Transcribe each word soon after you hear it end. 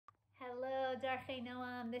Hello, Darchei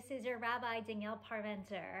Noam. This is your Rabbi Danielle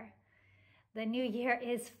Parventer. The new year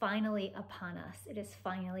is finally upon us. It is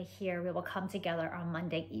finally here. We will come together on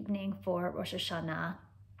Monday evening for Rosh Hashanah.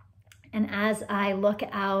 And as I look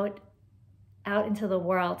out into the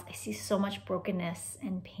world, I see so much brokenness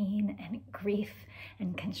and pain and grief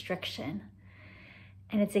and constriction.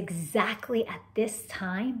 And it's exactly at this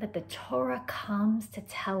time that the Torah comes to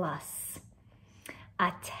tell us,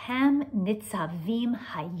 Atem Nitzavim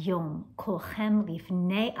Hayom Kolchem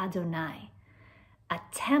Lifnei Adonai.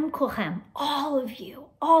 Atem Kolchem, all of you,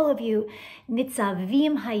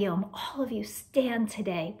 Nitzavim Hayom, all of you stand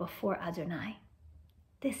today before Adonai.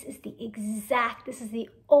 This is the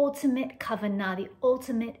ultimate kavanah, the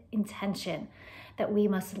ultimate intention that we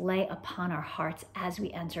must lay upon our hearts as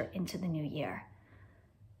we enter into the new year.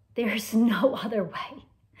 There's no other way.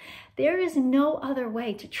 There is no other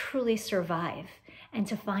way to truly survive and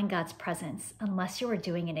to find God's presence unless you are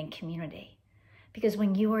doing it in community. Because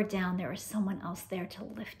when you are down, there is someone else there to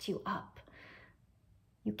lift you up.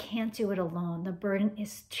 You can't do it alone. The burden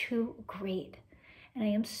is too great. And I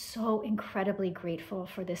am so incredibly grateful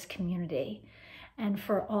for this community and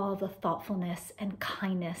for all the thoughtfulness and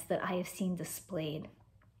kindness that I have seen displayed.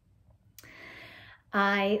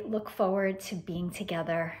 I look forward to being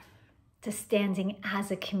together, to standing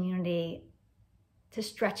as a community, to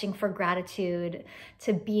stretching for gratitude,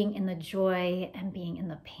 to being in the joy and being in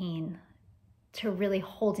the pain, to really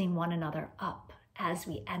holding one another up as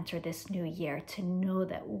we enter this new year, to know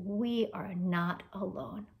that we are not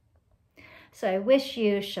alone. So I wish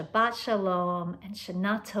you Shabbat Shalom and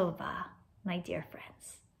Shana Tovah, my dear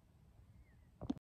friends.